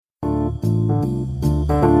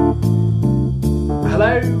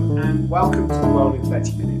Hello and welcome to The World in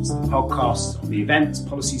 30 Minutes, the podcast on the events,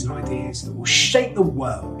 policies and ideas that will shape the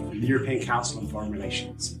world from the European Council on Foreign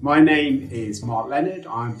Relations. My name is Mark Leonard,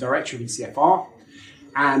 I'm Director of ECFR,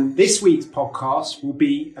 and this week's podcast will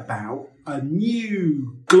be about a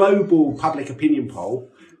new global public opinion poll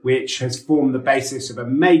which has formed the basis of a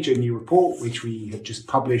major new report which we have just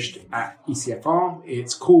published at ECFR.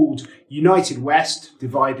 It's called United West,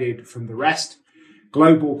 Divided from the Rest,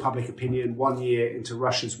 Global Public Opinion 1 year into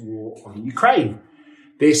Russia's war on Ukraine.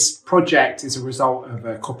 This project is a result of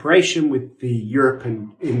a cooperation with the Europe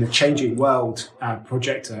in the Changing World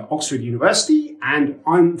project at Oxford University, and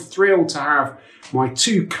I'm thrilled to have my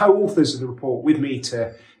two co-authors of the report with me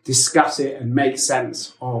to discuss it and make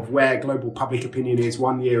sense of where global public opinion is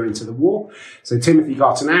 1 year into the war. So Timothy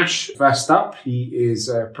Garton-Ash, first up, he is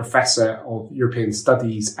a professor of European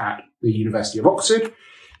Studies at the University of Oxford.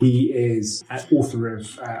 He is an author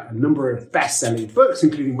of a number of best-selling books,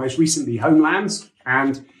 including most recently Homelands,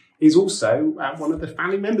 and is also one of the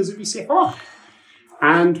founding members of ECFR.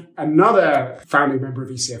 And another founding member of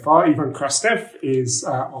ECFR, Ivan Krastev, is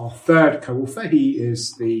our third co-author. He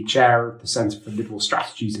is the chair of the Center for Liberal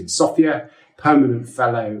Strategies in Sofia, permanent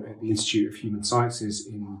fellow at the Institute of Human Sciences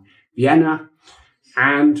in Vienna,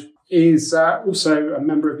 and is also a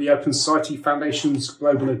member of the Open Society Foundation's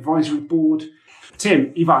Global Advisory Board.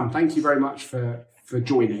 Tim, Ivan, thank you very much for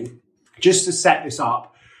joining. Just to set this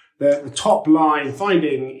up, the top line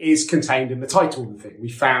finding is contained in the title of the thing. We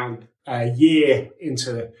found a year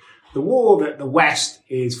into the war that the West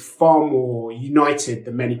is far more united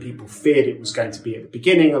than many people feared it was going to be at the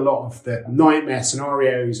beginning. A lot of the nightmare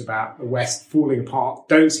scenarios about the West falling apart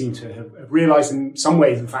don't seem to have realized in some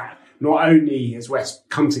ways, in fact, not only has West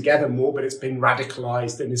come together more, but it's been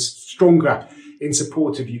radicalized and is stronger in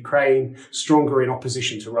support of Ukraine, stronger in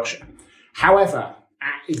opposition to Russia. However,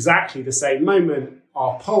 at exactly the same moment,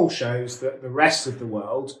 our poll shows that the rest of the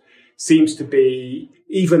world seems to be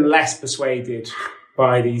even less persuaded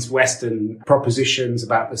by these Western propositions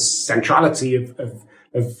about the centrality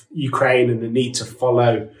of Ukraine and the need to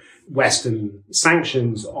follow Western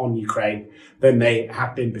sanctions on Ukraine than they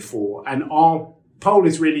have been before. And our poll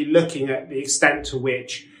is really looking at the extent to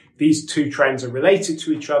which these two trends are related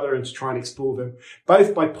to each other and to try and explore them,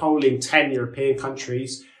 both by polling 10 European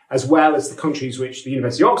countries, as well as the countries which the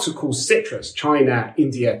University of Oxford calls citrus: China,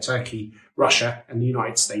 India, Turkey, Russia, and the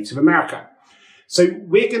United States of America. So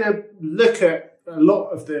we're going to look at a lot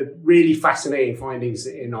of the really fascinating findings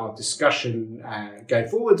in our discussion going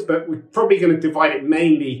forwards, but we're probably going to divide it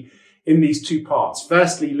mainly in these two parts.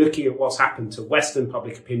 Firstly, looking at what's happened to Western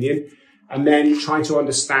public opinion, and then trying to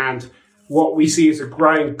understand what we see as a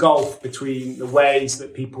growing gulf between the ways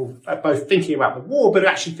that people are both thinking about the war, but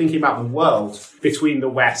actually thinking about the world between the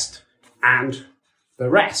West and the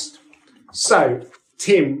rest. So,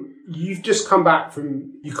 Tim, you've just come back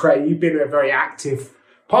from Ukraine. You've been a very active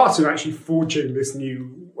part of actually forging this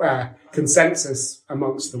new consensus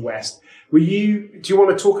amongst the West. Do you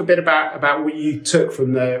want to talk a bit about what you took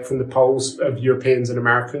from the polls of Europeans and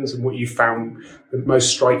Americans and what you found the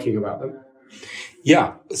most striking about them?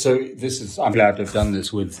 Yeah, so I'm glad to have done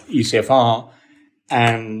this with ECFR.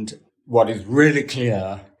 And what is really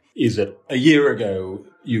clear is that a year ago,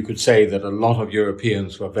 you could say that a lot of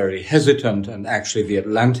Europeans were very hesitant, and actually the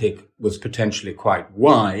Atlantic was potentially quite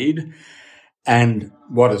wide. And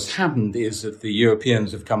what has happened is that the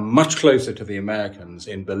Europeans have come much closer to the Americans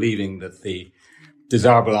in believing that the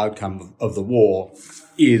desirable outcome of the war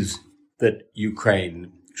is that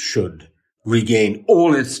Ukraine should regain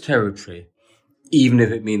all its territory, even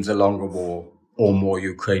if it means a longer war or more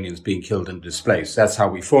Ukrainians being killed and displaced. That's how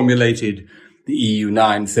we formulated the EU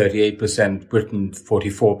 9, 38%, Britain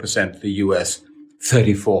 44%, the US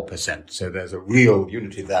 34%. So there's a real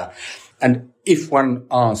unity there. And if one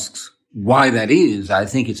asks why that is, I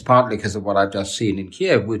think it's partly because of what I've just seen in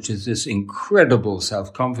Kiev, which is this incredible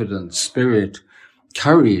self-confidence, spirit,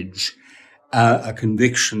 courage, a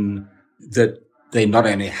conviction that they not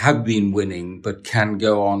only have been winning, but can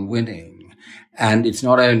go on winning. And it's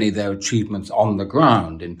not only their achievements on the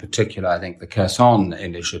ground, in particular, I think the Kherson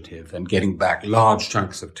initiative and getting back large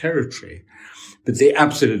chunks of territory, but the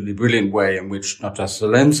absolutely brilliant way in which not just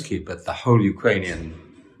Zelensky, but the whole Ukrainian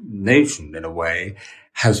nation, in a way,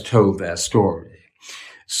 has told their story.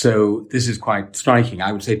 So this is quite striking.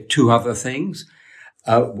 I would say two other things.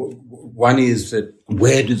 One is that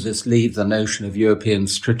where does this leave the notion of European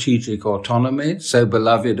strategic autonomy, so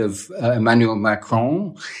beloved of Emmanuel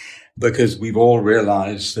Macron? Because we've all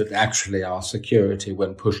realized that actually our security,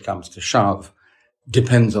 when push comes to shove,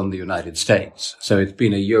 depends on the United States. So it's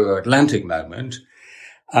been a Euro-Atlantic moment.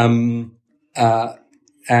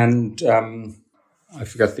 and I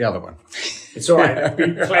forgot the other one. It's all right. There'll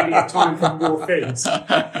be plenty of time for more things.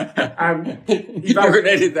 You can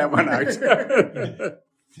edit that one out.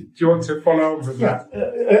 Do you want to follow on with that?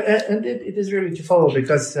 And it is really to follow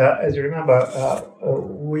because, as you remember,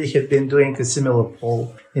 we have been doing a similar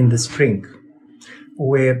poll in the spring,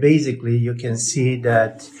 where basically you can see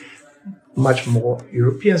that much more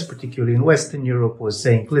Europeans, particularly in Western Europe, were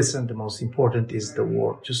saying, listen, the most important is the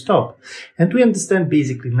war to stop. And we understand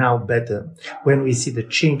basically now better when we see the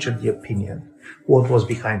change of the opinion, what was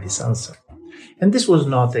behind this answer. And this was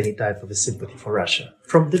not any type of a sympathy for Russia.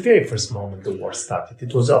 From the very first moment the war started,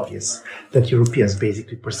 it was obvious that Europeans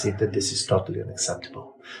basically perceived that this is totally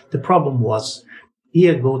unacceptable. The problem was, a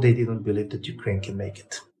year ago, they didn't believe that Ukraine can make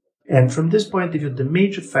it. And from this point of view, the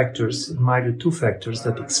major factors, in my view, two factors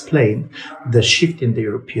that explain the shift in the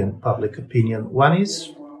European public opinion. One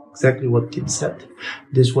is exactly what Tim said.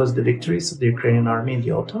 This was the victories of the Ukrainian army in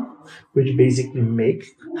the autumn, which basically make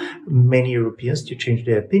many Europeans to change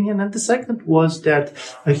their opinion. And the second was that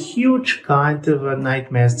a huge kind of a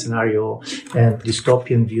nightmare scenario and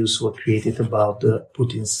dystopian views were created about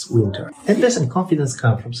Putin's winter. And this confidence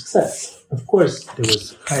comes from success. Of course, there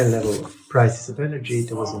was high level of prices of energy,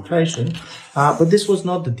 there was inflation, but this was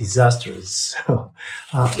not the disastrous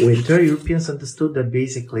winter. Europeans understood that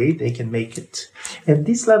basically they can make it. And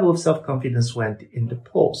this level of self-confidence went in the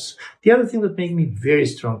polls. The other thing that made me very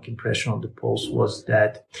strong impression on the polls was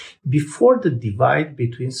that before the divide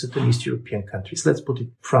between certain East European countries, let's put it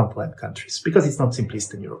frontline countries, because it's not simply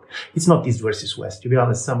Eastern Europe. It's not East versus West. To be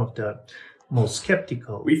honest, some of the most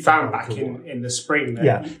skeptical. We found back in the spring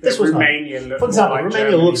that, this was Romania not. For example, like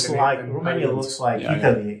Romania Germany looks like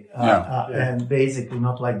Italy, Yeah. and basically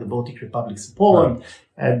not like the Baltic republics of Poland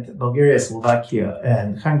and Bulgaria, Slovakia,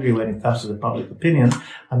 and Hungary. When it comes to the public opinion,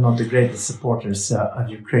 are not the greatest supporters of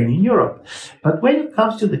Ukraine in Europe. But when it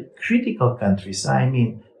comes to the critical countries, I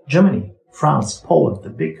mean Germany, France, Poland, the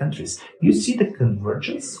big countries, you see the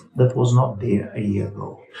convergence that was not there a year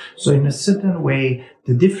ago. So in a certain way,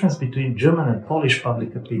 the difference between German and Polish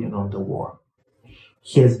public opinion on the war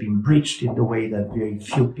has been breached in the way that very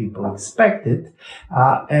few people expected.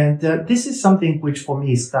 This is something which for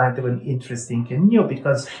me is kind of an interesting and new,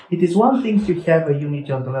 because it is one thing to have a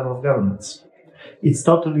unity on the level of governments. It's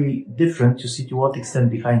totally different to see to what extent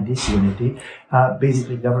behind this unity,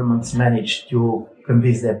 basically governments manage to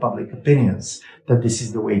convince their public opinions that this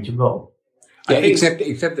is the way to go. Yeah, except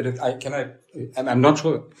that I'm not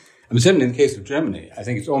sure. I'm certainly in the case of Germany, I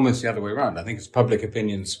think it's almost the other way around. I think it's public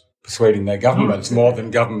opinions persuading their governments more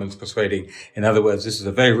than governments persuading. In other words, this is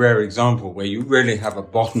a very rare example where you really have a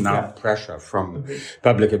bottom-up pressure from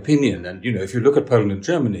public opinion. And, if you look at Poland and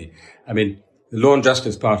Germany, I mean, the Law and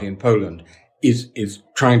Justice Party in Poland is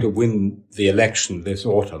trying to win the election this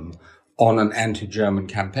autumn on an anti-German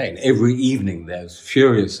campaign. Every evening there's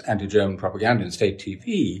furious anti-German propaganda in state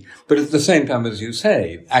TV, but at the same time, as you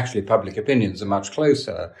say, actually public opinions are much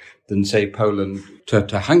closer than, say, Poland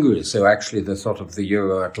to Hungary. So actually the sort of the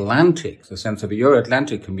Euro-Atlantic, the sense of a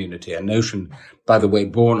Euro-Atlantic community, a notion, by the way,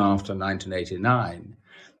 born after 1989,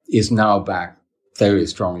 is now back very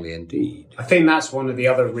strongly indeed. I think that's one of the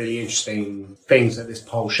other really interesting things that this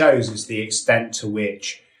poll shows is the extent to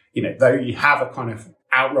which, though you have a kind of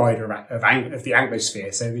outrider of the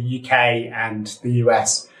Anglosphere, so the UK and the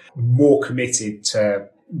US, more committed to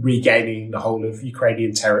regaining the whole of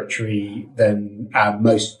Ukrainian territory than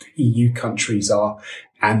most EU countries are,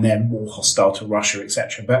 and they're more hostile to Russia,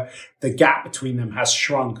 etc. But the gap between them has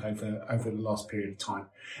shrunk over the last period of time.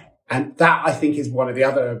 And that, I think, is one of the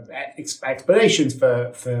other explanations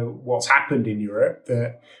for what's happened in Europe.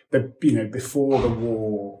 Before the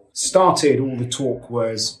war started, all the talk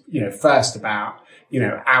was, first about,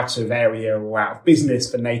 out of area or out of business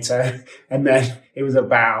for NATO. And then it was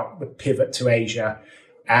about the pivot to Asia.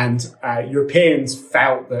 And Europeans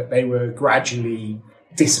felt that they were gradually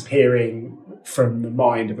disappearing from the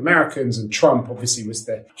mind of Americans, and Trump obviously was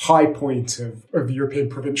the high point of European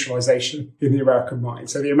provincialization in the American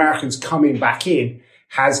mind. So the Americans coming back in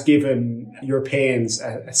has given Europeans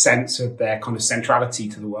a sense of their kind of centrality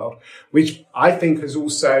to the world, which I think has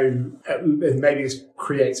also, maybe this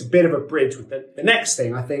creates a bit of a bridge with the next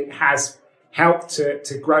thing, I think has helped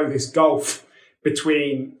to grow this gulf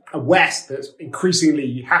between a West that's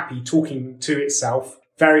increasingly happy talking to itself,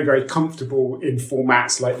 very, very comfortable in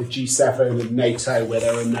formats like the G7 and NATO, where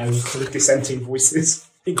there are no sort of dissenting voices,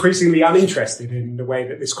 increasingly uninterested in the way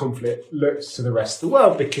that this conflict looks to the rest of the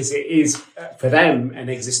world, because it is, for them, an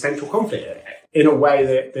existential conflict in a way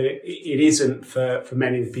that it isn't for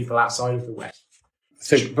many of the people outside of the West.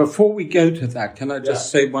 So before we go to that, can I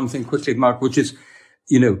just say one thing quickly, Mark, which is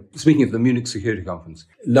Speaking of the Munich Security Conference,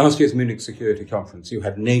 last year's Munich Security Conference, you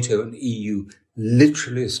had NATO and EU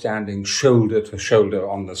literally standing shoulder to shoulder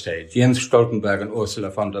on the stage. Jens Stoltenberg and Ursula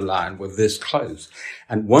von der Leyen were this close.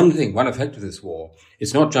 And one effect of this war,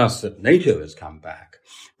 is not just that NATO has come back,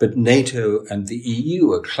 but NATO and the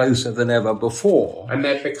EU are closer than ever before. And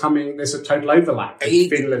there's a total overlap.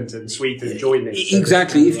 Finland and Sweden joining.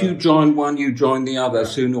 Exactly. If you join one, you join the other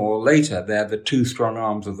sooner or later. They're the two strong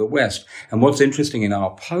arms of the West. And what's interesting in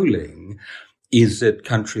our polling is that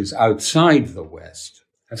countries outside the West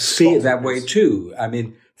see it that way too. I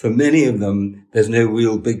mean, for many of them, there's no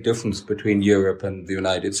real big difference between Europe and the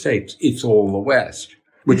United States. It's all the West.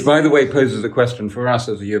 Which, by the way, poses a question for us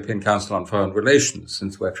as the European Council on Foreign Relations,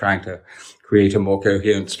 since we're trying to create a more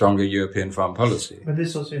coherent, stronger European foreign policy. But this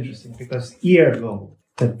is also interesting because a year ago,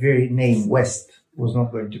 the very name West was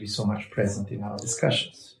not going to be so much present in our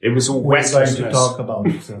discussions. It was all We're going to talk about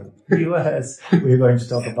the US, we're going to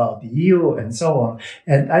talk about the EU and so on.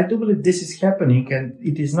 And I do believe this is happening, and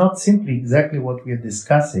it is not simply exactly what we are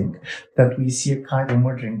discussing, that we see a kind of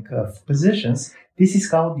merging of positions. This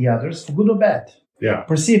is how the others, for good or bad,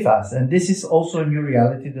 perceive us. And this is also a new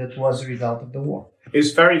reality that was a result of the war.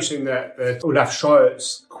 It's very interesting that Olaf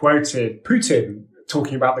Scholz quoted Putin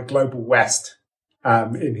talking about the global West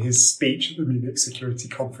in his speech at the Munich Security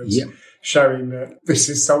Conference, showing that this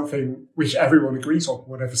is something which everyone agrees on,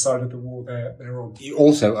 whatever side of the war they're on.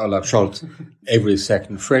 Also, Olaf Scholz, every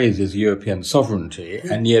second phrase is European sovereignty,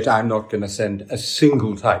 and yet I'm not going to send a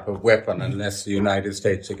single type of weapon unless the United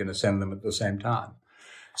States are going to send them at the same time.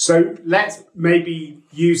 So let's maybe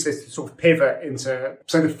use this to sort of pivot into...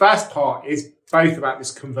 So the first part is both about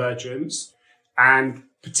this convergence and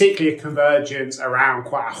particularly a convergence around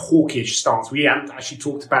quite a hawkish stance. We haven't actually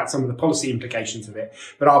talked about some of the policy implications of it,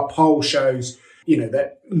 but our poll shows,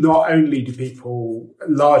 that not only do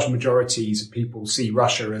large majorities of people see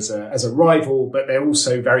Russia as a rival, but they're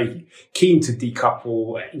also very keen to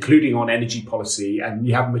decouple, including on energy policy. And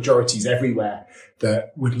you have majorities everywhere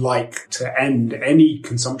that would like to end any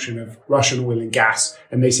consumption of Russian oil and gas,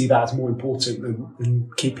 and they see that as more important than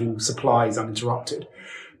keeping supplies uninterrupted.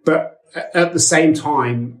 But at the same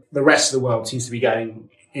time, the rest of the world seems to be going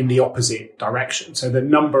in the opposite direction. So the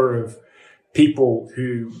number of people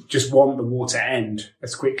who just want the war to end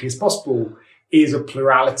as quickly as possible is a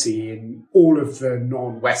plurality in all of the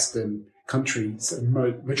non-Western countries,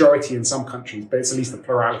 majority in some countries, but it's at least a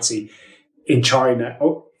plurality in China,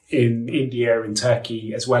 in India, in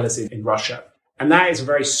Turkey, as well as in Russia. And that is a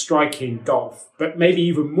very striking gulf, but maybe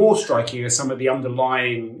even more striking are some of the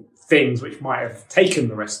underlying things which might have taken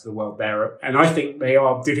the rest of the world there. And I think they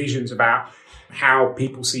are divisions about how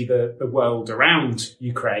people see the world around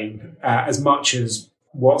Ukraine as much as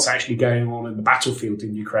what's actually going on in the battlefield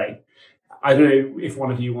in Ukraine. I don't know if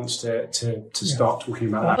one of you wants to start talking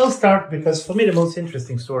about that. I'll start because for me the most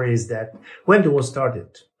interesting story is that when the war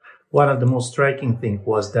started, one of the most striking things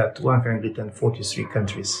was that 143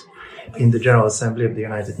 countries in the General Assembly of the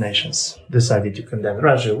United Nations decided to condemn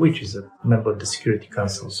Russia, which is a member of the Security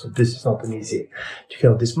Council. So this is not an easy to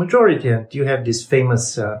have this majority. And you have this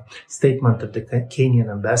famous statement of the Kenyan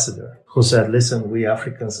ambassador who said, listen, we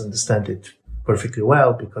Africans understand it perfectly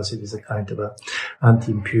well because it is a kind of a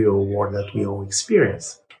anti-imperial war that we all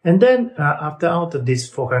experience. And then out of these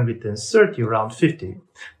 430, around 50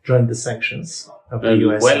 joined the sanctions of the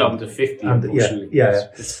US. Well under 50, unfortunately. Yeah.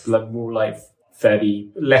 It's more like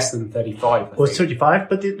 30, less than 35. It was 35,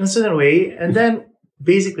 but in a certain way. And then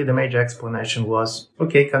basically the major explanation was,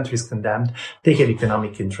 okay, countries condemned, they have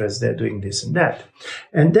economic interests, they're doing this and that.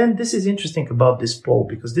 And then this is interesting about this poll,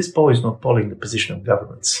 because this poll is not polling the position of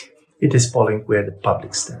governments. It is polling where the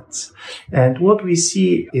public stands. And what we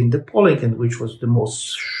see in the polling, and which was the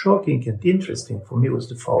most shocking and interesting for me, was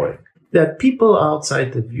the following. That people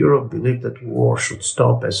outside of Europe believe that war should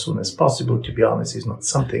stop as soon as possible, to be honest, is not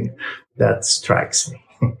something that strikes me.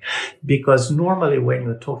 Because normally when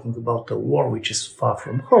you're talking about a war which is far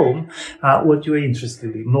from home, what you're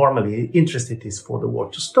normally interested is for the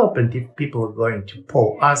war to stop. And if people are going to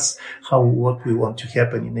poll us what we want to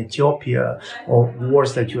happen in Ethiopia or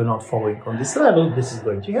wars that you're not following on this level, this is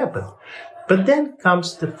going to happen. But then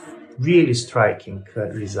comes the really striking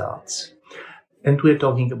results. And we're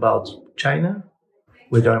talking about China,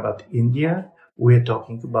 we're talking about India, we're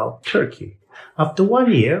talking about Turkey. After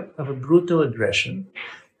 1 year of a brutal aggression,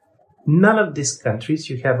 none of these countries,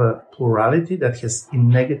 you have a plurality that has in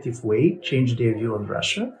negative way changed their view on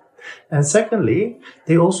Russia. And secondly,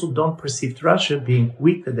 they also don't perceive Russia being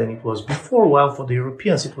weaker than it was before, while for the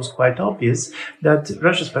Europeans it was quite obvious that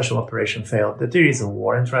Russia's special operation failed, that there is a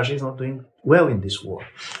war and Russia is not doing well in this war.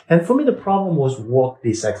 And for me, the problem was what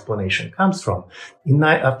this explanation comes from.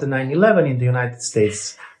 After 9/11 in the United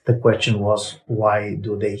States, the question was, why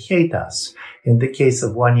do they hate us? In the case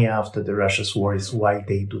of 1 year after the Russia's war is why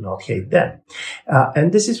they do not hate them.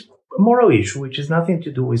 And this is a moral issue, which has nothing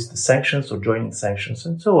to do with the sanctions or joining sanctions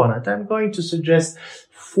and so on. And I'm going to suggest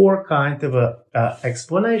four kind of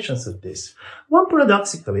explanations of this. One,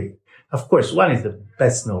 paradoxically, of course, one is the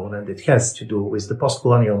best known, and it has to do with the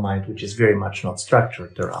post-colonial mind, which is very much not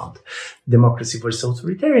structured around democracy versus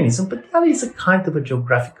authoritarianism, but that is a kind of a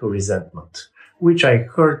geographical resentment, which I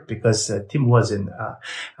heard because Tim was in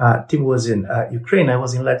Ukraine. I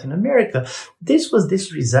was in Latin America. This was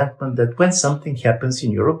this resentment that when something happens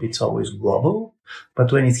in Europe, it's always global,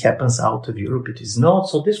 but when it happens out of Europe, it is not.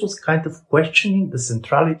 So this was kind of questioning the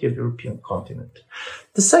centrality of the European continent.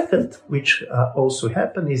 The second, which also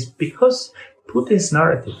happened, is because Putin's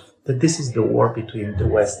narrative that this is the war between the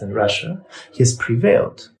West and Russia has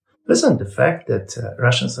prevailed. Listen, the fact that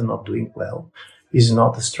Russians are not doing well is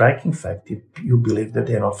not a striking fact if you believe that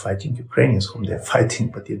they're not fighting Ukrainians whom they're fighting,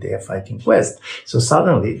 but if they are fighting West. So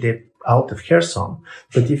suddenly they're out of Kherson.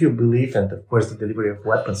 But if you believe, and of course the delivery of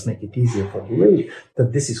weapons make it easier for belief,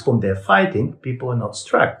 that this is whom they're fighting, people are not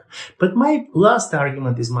struck. But my last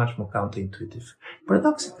argument is much more counterintuitive.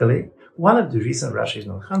 Paradoxically, one of the reasons Russia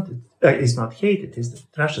is not hated is that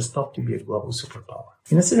Russia stopped to be a global superpower.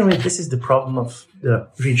 In a certain way, this is the problem of the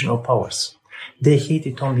regional powers. They hate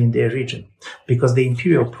it only in their region because the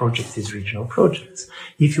imperial project is regional projects.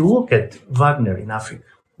 If you look at Wagner in Africa,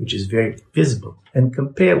 which is very visible, and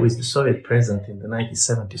compare with the Soviet presence in the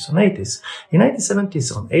 1970s and 80s, in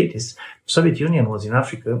 1970s and 80s, Soviet Union was in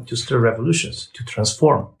Africa to stir revolutions, to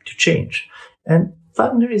transform, to change. And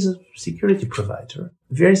Wagner is a security provider,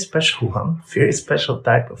 very special one, very special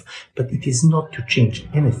type of, but it is not to change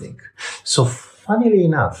anything. So funnily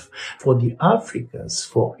enough, for the Africans,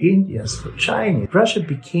 for Indians, for Chinese, Russia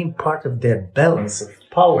became part of their balance of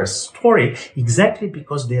power story exactly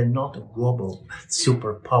because they are not a global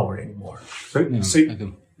superpower anymore. So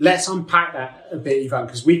let's unpack that a bit, Ivan,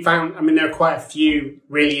 because we found, there are quite a few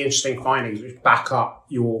really interesting findings which back up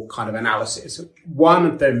your kind of analysis. One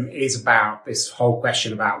of them is about this whole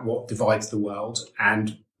question about what divides the world.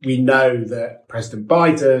 And we know that President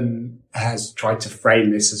Biden has tried to frame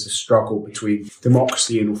this as a struggle between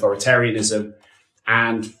democracy and authoritarianism.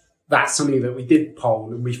 And that's something that we did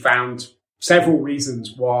poll, and we found several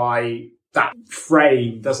reasons why that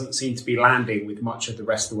frame doesn't seem to be landing with much of the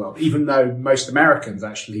rest of the world, even though most Americans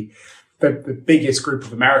actually, the biggest group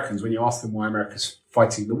of Americans, when you ask them why America's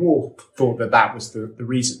fighting the war, thought that that was the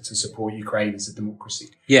reason to support Ukraine as a democracy.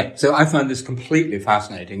 Yeah, so I find this completely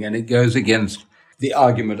fascinating, and it goes against the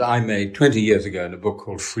argument I made 20 years ago in a book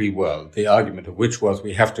called Free World, the argument of which was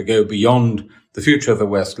we have to go beyond, the future of the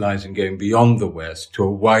West lies in going beyond the West to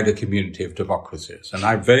a wider community of democracies. And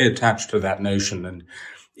I'm very attached to that notion, and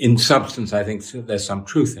in substance, I think there's some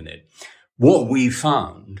truth in it. What we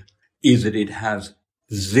found is that it has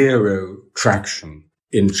zero traction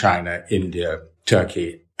in China, India,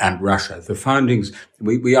 Turkey, and Russia. The findings,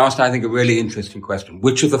 we asked, I think, a really interesting question.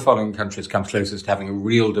 Which of the following countries comes closest to having a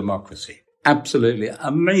real democracy? Absolutely,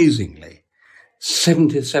 amazingly,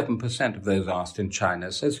 77% of those asked in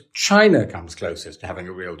China says China comes closest to having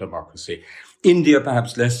a real democracy. India,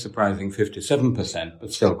 perhaps less surprising, 57%,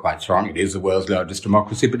 but still quite strong. It is the world's largest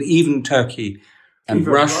democracy. But even Turkey and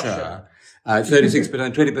even Russia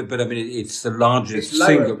 36%, 20%, but it's the largest it's lower,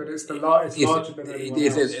 single. But it's larger than anyone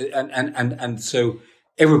else. And so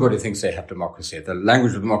everybody thinks they have democracy. The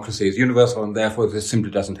language of democracy is universal, and therefore this simply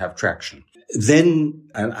doesn't have traction. Then,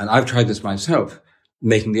 and I've tried this myself,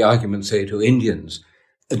 making the argument, say, to Indians,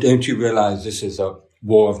 don't you realize this is a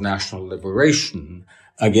war of national liberation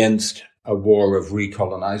against a war of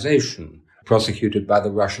recolonization prosecuted by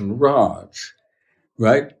the Russian Raj,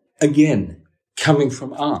 right? Again, coming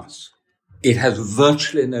from us, it has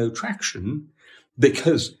virtually no traction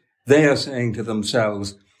because they are saying to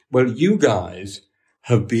themselves, well, you guys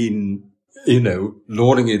have been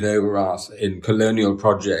lording it over us in colonial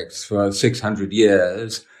projects for 600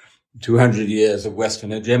 years, 200 years of Western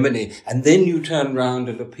hegemony, and then you turn round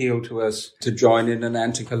and appeal to us to join in an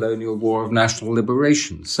anti-colonial war of national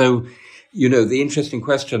liberation. So, the interesting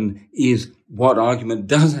question is what argument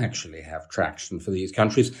does actually have traction for these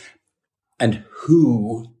countries and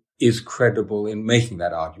who is credible in making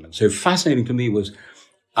that argument. So fascinating to me was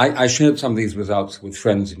I shared some of these results with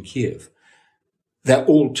friends in Kiev. They're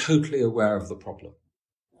all totally aware of the problem.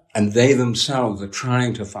 and they themselves are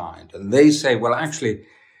trying to find. And they say, well, actually,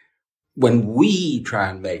 when we try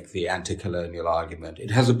and make the anti-colonial argument,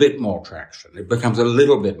 it has a bit more traction. It becomes a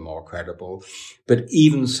little bit more credible. But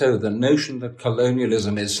even so, the notion that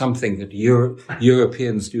colonialism is something that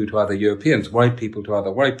Europeans do to other Europeans, white people to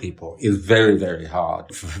other white people, is very, very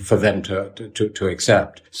hard for them to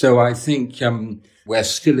accept. So I think we're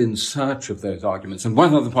still in search of those arguments. And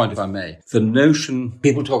one other point, if I may, the notion,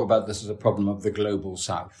 people talk about this as a problem of the global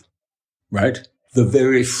South, right? The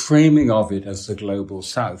very framing of it as the global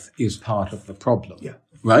South is part of the problem,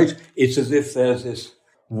 right? It's as if there's this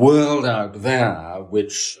world out there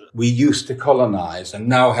which we used to colonize and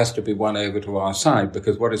now has to be won over to our side,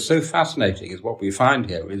 because what is so fascinating is what we find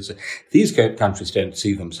here is that these countries don't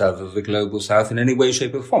see themselves as the global South in any way,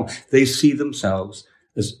 shape or form. They see themselves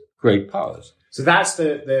as great powers. So that's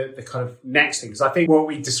the kind of next thing, because I think what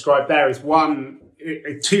we described there is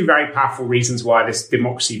two very powerful reasons why this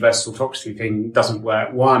democracy versus autocracy thing doesn't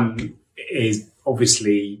work. One is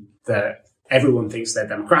obviously that everyone thinks they're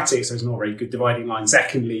democratic, so there's not a very good dividing line.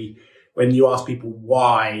 Secondly, when you ask people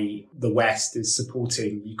why the West is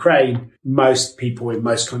supporting Ukraine, most people in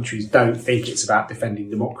most countries don't think it's about defending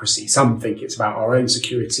democracy. Some think it's about our own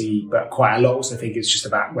security, but quite a lot also think it's just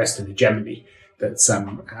about Western hegemony.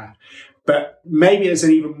 But maybe there's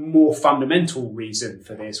an even more fundamental reason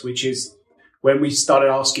for this, which is when we started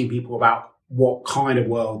asking people about what kind of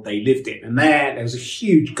world they lived in. And there was a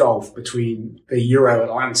huge gulf between the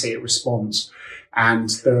Euro-Atlantic response and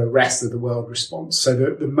the rest of the world response.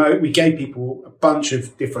 So we gave people a bunch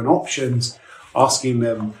of different options, asking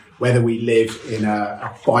them whether we live in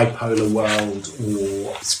a bipolar world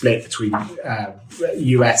or split between a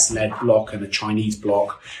US-led bloc and a Chinese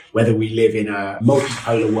bloc, whether we live in a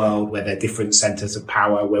multipolar world where there are different centers of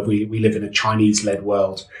power, whether we live in a Chinese-led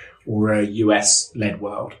world or a US-led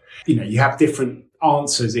world. You have different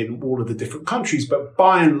answers in all of the different countries, but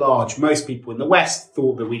by and large, most people in the West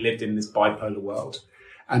thought that we lived in this bipolar world.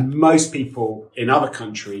 And most people in other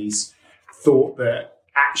countries thought that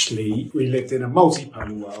actually we lived in a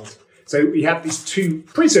multipolar world. So we have these two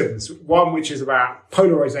prisms, one which is about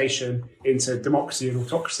polarization into democracy and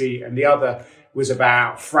autocracy, and the other was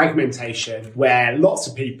about fragmentation, where lots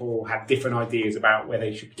of people have different ideas about where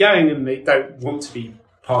they should be going and they don't want to be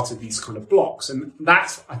part of these kind of blocks. And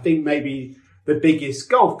that's, I think, maybe the biggest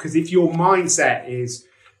gulf, because if your mindset is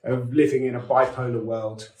of living in a bipolar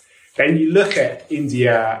world, then you look at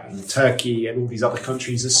India and Turkey and all these other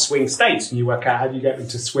countries as swing states, and you work out how do you get them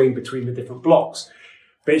to swing between the different blocks.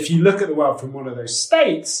 But if you look at the world from one of those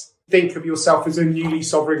states, think of yourself as a newly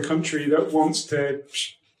sovereign country that wants to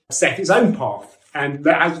set its own path and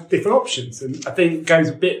that has different options. And I think it goes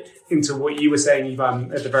a bit into what you were saying,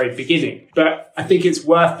 Ivan, at the very beginning. But I think it's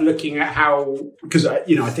worth looking at how, because, I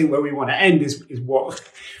think where we want to end is what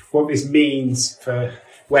this means for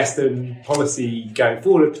Western policy going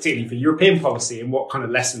forward, particularly for European policy, and what kind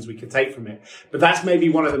of lessons we could take from it. But that's maybe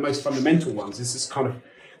one of the most fundamental ones, is this kind of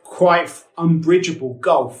quite unbridgeable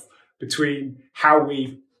gulf between how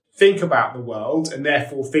we think about the world and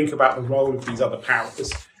therefore think about the role of these other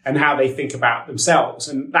powers and how they think about themselves.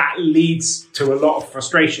 And that leads to a lot of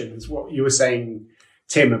frustration, is what you were saying,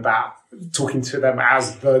 Tim, about talking to them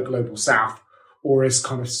as the global South or as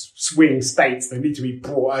kind of swing states. They need to be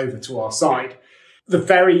brought over to our side. The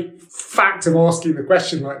very fact of asking the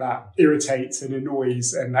question like that irritates and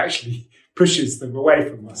annoys and actually pushes them away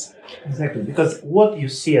from us. Exactly, because what you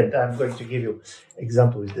see, and I'm going to give you an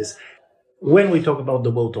example with this, when we talk about the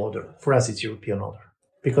world order, for us it's European order,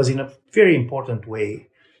 because in a very important way,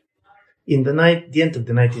 in the end of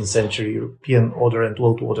the 19th century, European order and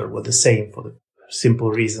world order were the same for the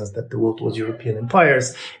simple reasons that the world was European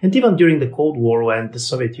empires. And even during the Cold War, when the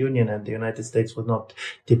Soviet Union and the United States were not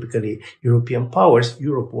typically European powers,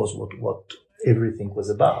 Europe was what everything was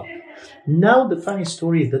about. Now the funny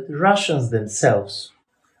story is that the Russians themselves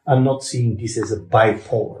are not seeing this as a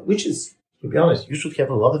bipolar, which is, to be honest, you should have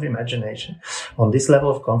a lot of imagination on this level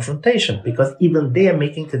of confrontation, because even they are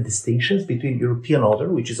making the distinctions between European order,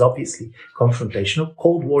 which is obviously confrontational.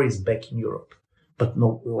 Cold War is back in Europe, but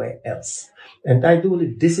nowhere else. And I do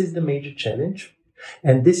believe this is the major challenge.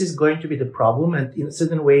 And this is going to be the problem. And in a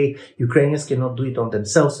certain way, Ukrainians cannot do it on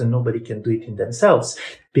themselves, and nobody can do it in themselves,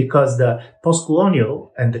 because the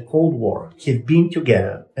post-colonial and the Cold War have been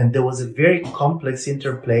together. And there was a very complex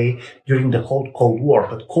interplay during the whole Cold War.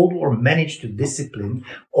 But Cold War managed to discipline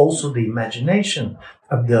also the imagination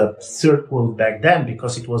of the third world back then,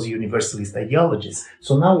 because it was a universalist ideology.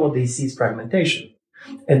 So now what they see is fragmentation.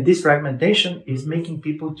 And this fragmentation is making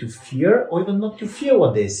people to fear or even not to fear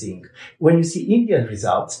what they're seeing. When you see Indian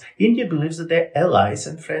results, India believes that they're allies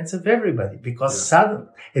and friends of everybody because suddenly,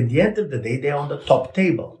 at the end of the day, they're on the top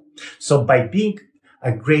table. So by being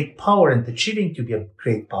a great power and achieving to be a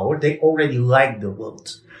great power, they already like the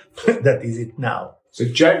world. That is it now. So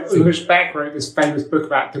Ulrich Beck wrote this famous book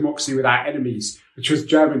about democracy without enemies, which was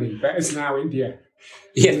Germany, but it's now India.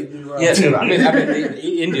 Yes. I mean,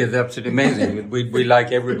 India is absolutely amazing. We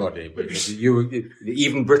like everybody, but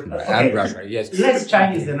even Britain and Russia. Yes, less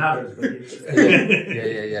Chinese than others.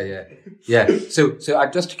 Yeah. So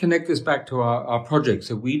just to connect this back to our project.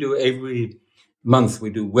 So we do every month we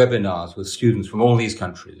do webinars with students from all these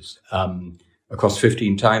countries across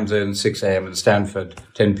 15 time zones, 6 a.m. in Stanford,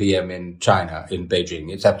 10 p.m. in China, in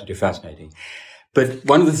Beijing. It's absolutely fascinating. But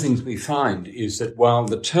one of the things we find is that while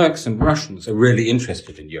the Turks and Russians are really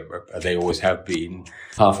interested in Europe, they always have been,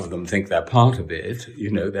 half of them think they're part of it,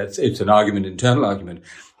 it's an internal argument.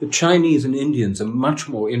 The Chinese and Indians are much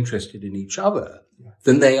more interested in each other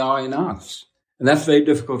than they are in us. And that's very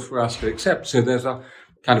difficult for us to accept. So there's a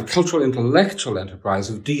kind of cultural intellectual enterprise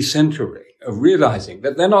of decentering, of realizing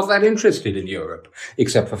that they're not that interested in Europe,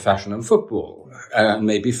 except for fashion and football, and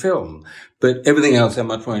maybe film. But everything else, they're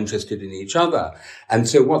much more interested in each other. And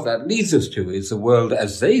so what that leads us to is a world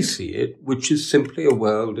as they see it, which is simply a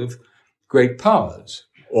world of great powers,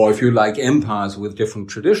 or if you like, empires with different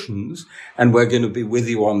traditions. And we're going to be with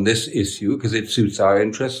you on this issue because it suits our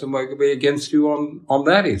interests, and we're going to be against you on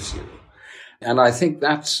that issue. And I think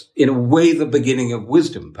that's, in a way, the beginning of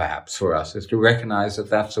wisdom, perhaps, for us, is to recognize that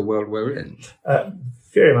that's the world we're in.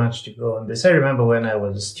 Very much to go on this. I remember when I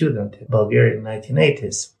was a student in Bulgaria in the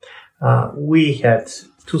 1980s, we had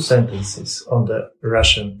 2 sentences on the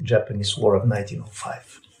Russian-Japanese War of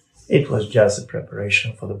 1905. It was just a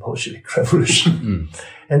preparation for the Bolshevik Revolution.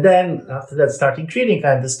 And then, after that, starting reading,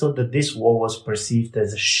 I understood that this war was perceived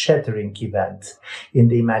as a shattering event in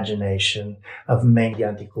the imagination of many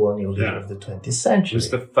anti-colonial leaders of the 20th century. It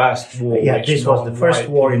was the first war. Yeah, this was the first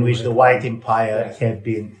war in which the White Empire had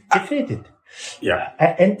been defeated. Yeah.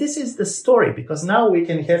 And this is the story, because now we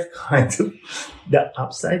can have kind of the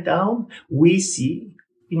upside down. We see,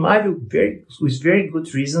 in my view, with very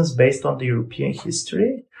good reasons based on the European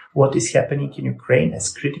history, what is happening in Ukraine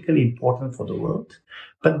as critically important for the world.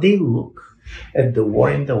 But they look at the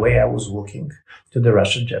war in the way I was looking to the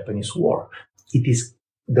Russian-Japanese War. It is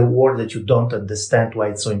the war that you don't understand why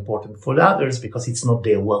it's so important for others, because it's not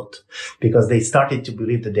their world. Because they started to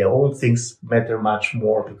believe that their own things matter much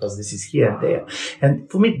more, because this is here and there.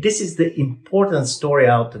 And for me, this is the important story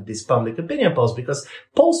out of these public opinion polls, because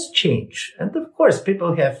polls change. And of course,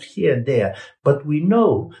 people have here and there, but we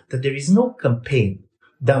know that there is no campaign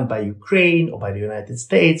done by Ukraine or by the United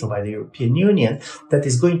States or by the European Union that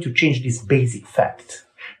is going to change this basic fact,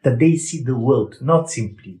 that they see the world not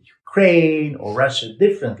simply Ukraine or Russia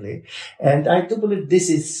differently. And I do believe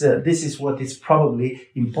this is what is probably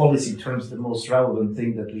in policy terms the most relevant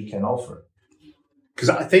thing that we can offer. Because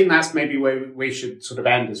I think that's maybe where we should sort of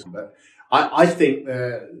end as well. But I think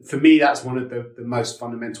for me, that's one of the most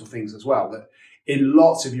fundamental things as well, that in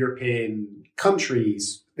lots of European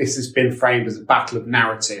countries, this has been framed as a battle of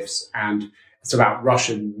narratives, and it's about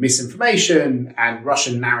Russian misinformation and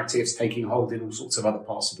Russian narratives taking hold in all sorts of other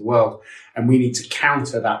parts of the world. And we need to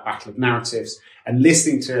counter that battle of narratives. And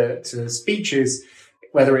listening to speeches,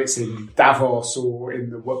 whether it's in Davos or in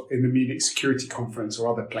the Munich Security Conference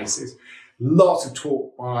or other places, lots of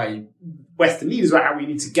talk by Western leaders about how we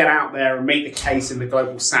need to get out there and make the case in the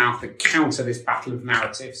global south and counter this battle of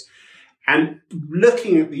narratives. And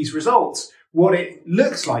looking at these results, what it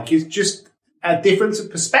looks like is just a difference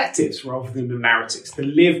of perspectives rather than the narratives. The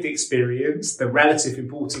lived experience, the relative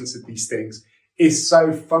importance of these things is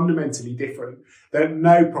so fundamentally different that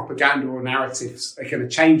no propaganda or narratives are going to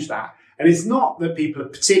change that. And it's not that people are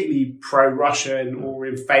particularly pro-Russian or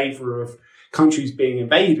in favor of countries being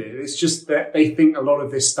invaded. It's just that they think a lot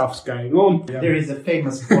of this stuff's going on. There is a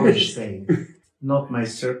famous Polish saying, not my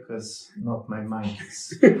circus, not my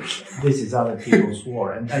monkeys. This is other people's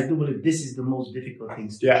war. And I do believe this is the most difficult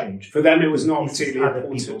things to change. For them, it was not this particularly other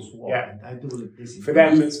important. People's war. Yeah. And I do believe this is for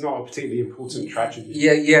them, it's not a particularly important tragedy.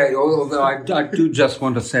 Yeah. Although I do just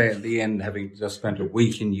want to say at the end, having just spent a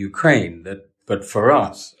week in Ukraine, but for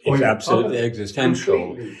us, it's absolutely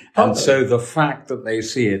existential. Completely. And so the fact that they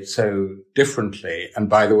see it so differently, and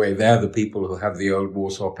by the way, they're the people who have the old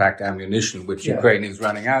Warsaw Pact ammunition, which Ukraine is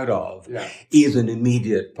running out of, is an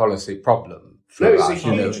immediate policy problem No, for it's us.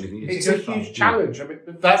 a huge challenge. I mean,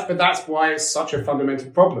 that's why it's such a fundamental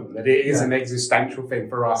problem, that it is an existential thing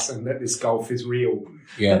for us, and that this gulf is real.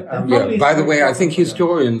 Yeah. By the way, I think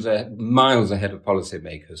historians are miles ahead of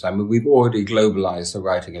policymakers. I mean, we've already globalized the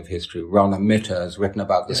writing of history. Rana Mitter has written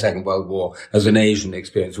about the Second World War as an Asian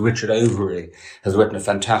experience. Richard Overy has written a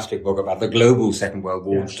fantastic book about the global Second World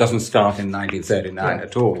War, which doesn't start in 1939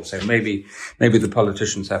 at all. So maybe the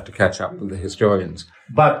politicians have to catch up with the historians.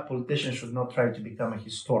 But politicians should not try to become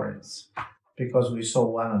historians, because we saw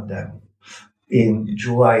one of them in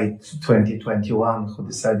July 2021 who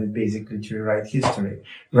decided basically to rewrite history,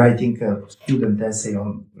 writing a student essay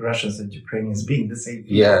on Russians and Ukrainians being the same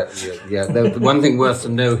people. Yeah. There's one thing worse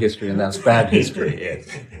than no history, and that's bad history. Yes.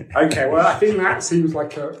 Okay, well, I think that seems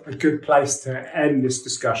like a good place to end this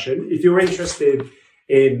discussion. If you're interested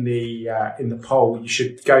in the poll, you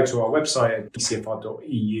should go to our website at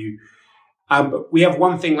ecfr.eu. We have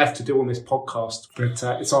one thing left to do on this podcast, but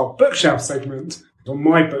it's our bookshelf segment. On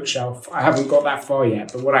my bookshelf, I haven't got that far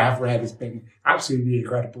yet, but what I have read has been absolutely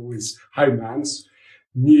incredible, is Homeland's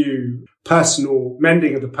new personal,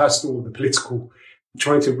 mending of the personal and the political,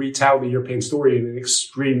 trying to retell the European story in an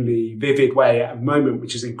extremely vivid way at a moment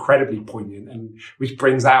which is incredibly poignant and which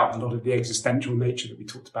brings out a lot of the existential nature that we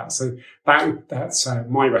talked about. So that's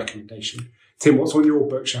my recommendation. Tim, what's on your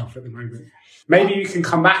bookshelf at the moment? Maybe you can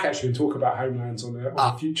come back actually and talk about Homelands on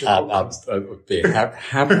a future podcast. I would be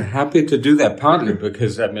happy to do that, partly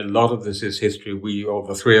because, I mean, a lot of this is history we, all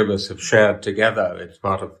the three of us, have shared together. It's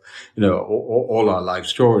part of, all our life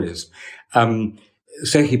stories.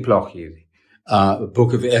 Serhii Plokhy, a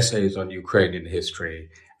book of essays on Ukrainian history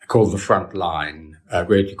called The Front Line, a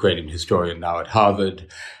great Ukrainian historian now at Harvard.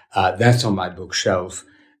 That's on my bookshelf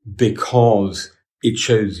because it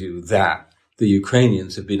shows you that the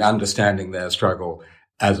Ukrainians have been understanding their struggle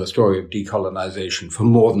as a story of decolonization for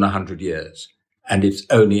more than 100 years. And it's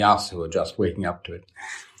only us who are just waking up to it.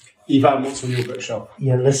 Ivan, what's on your bookshelf?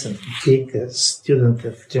 Yeah, listen, being a student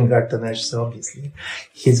of Dzingar Tanesh, obviously,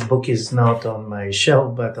 his book is not on my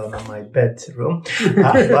shelf, but on my bedroom.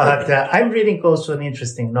 But I'm reading also an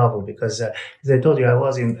interesting novel because, as I told you, I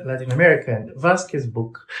was in Latin America, and Vasquez's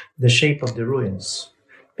book, The Shape of the Ruins,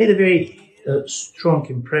 made a very strong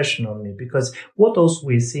impression on me, because what also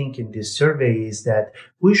we think in this survey is that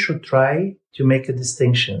we should try to make a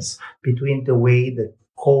distinctions between the way the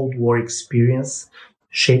Cold War experience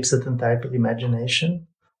shapes certain type of imagination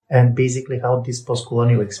and basically how this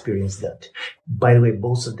post-colonial experience that. By the way,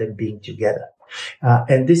 both of them being together.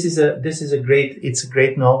 And this is a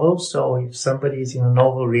great novel. So if somebody is in a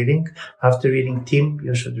novel reading, after reading Tim,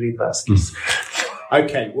 you should read Vasquez.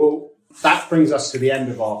 Okay, well, that brings us to the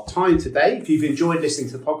end of our time today. If you've enjoyed listening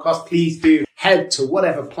to the podcast, please do head to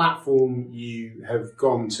whatever platform you have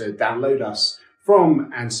gone to download us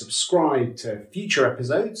from and subscribe to future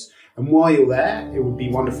episodes. And while you're there, it would be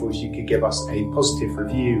wonderful if you could give us a positive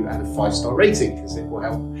review and a 5-star rating, because it will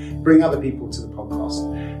help bring other people to the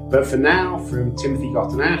podcast. But for now, from Timothy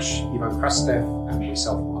Gartanash, Ivan Krastev, and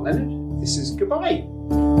myself, Mark Leonard, this is goodbye.